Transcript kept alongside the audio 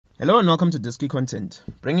Hello and welcome to Disky Content,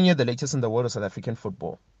 bringing you the latest in the world of South African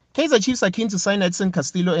football. Kaizer Chiefs are keen to sign Edson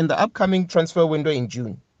Castillo in the upcoming transfer window in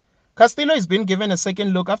June. Castillo has been given a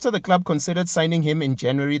second look after the club considered signing him in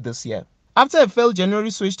January this year. After a failed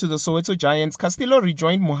January switch to the Soweto Giants, Castillo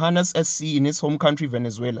rejoined Mohanas SC in his home country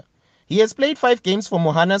Venezuela. He has played 5 games for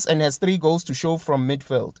Mohanas and has 3 goals to show from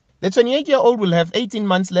midfield. The 28-year-old will have 18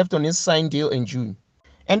 months left on his signed deal in June.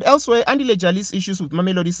 And elsewhere, Andile Jali's issues with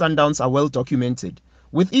Mamelodi Sundowns are well documented.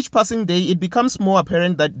 With each passing day, it becomes more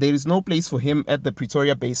apparent that there is no place for him at the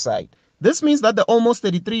Pretoria-based side. This means that the almost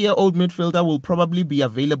 33-year-old midfielder will probably be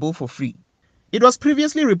available for free. It was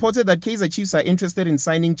previously reported that Kaizer Chiefs are interested in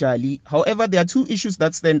signing Jali. However, there are 2 issues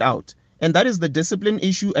that stand out, and that is the discipline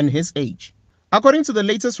issue and his age. According to the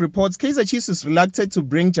latest reports, Kaizer Chiefs is reluctant to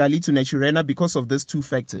bring Jali to Naturena because of these 2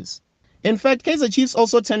 factors. In fact, Kaizer Chiefs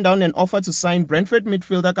also turned down an offer to sign Brentford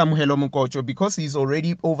midfielder Kamohelo Mokocho because he is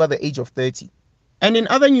already over the age of 30. And in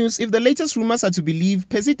other news, if the latest rumors are to believe,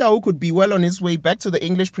 Percy Tau could be well on his way back to the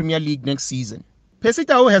English Premier League next season. Percy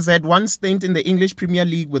Tau has had 1 stint in the English Premier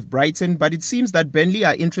League with Brighton, but it seems that Burnley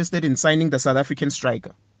are interested in signing the South African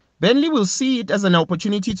striker. Burnley will see it as an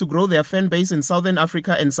opportunity to grow their fan base in Southern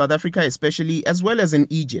Africa and South Africa especially, as well as in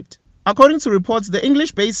Egypt. According to reports, the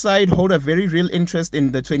English-based side hold a very real interest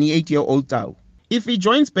in the 28-year-old Tau. If he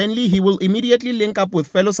joins Burnley, he will immediately link up with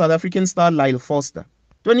fellow South African star Lyle Foster.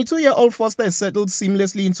 22-year-old Foster has settled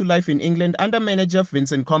seamlessly into life in England under manager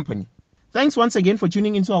Vincent Kompany. Thanks once again for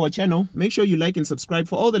tuning into our channel. Make sure you like and subscribe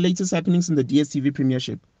for all the latest happenings in the DStv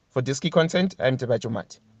Premiership. For Disky Content, I'm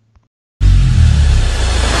Tebajomat.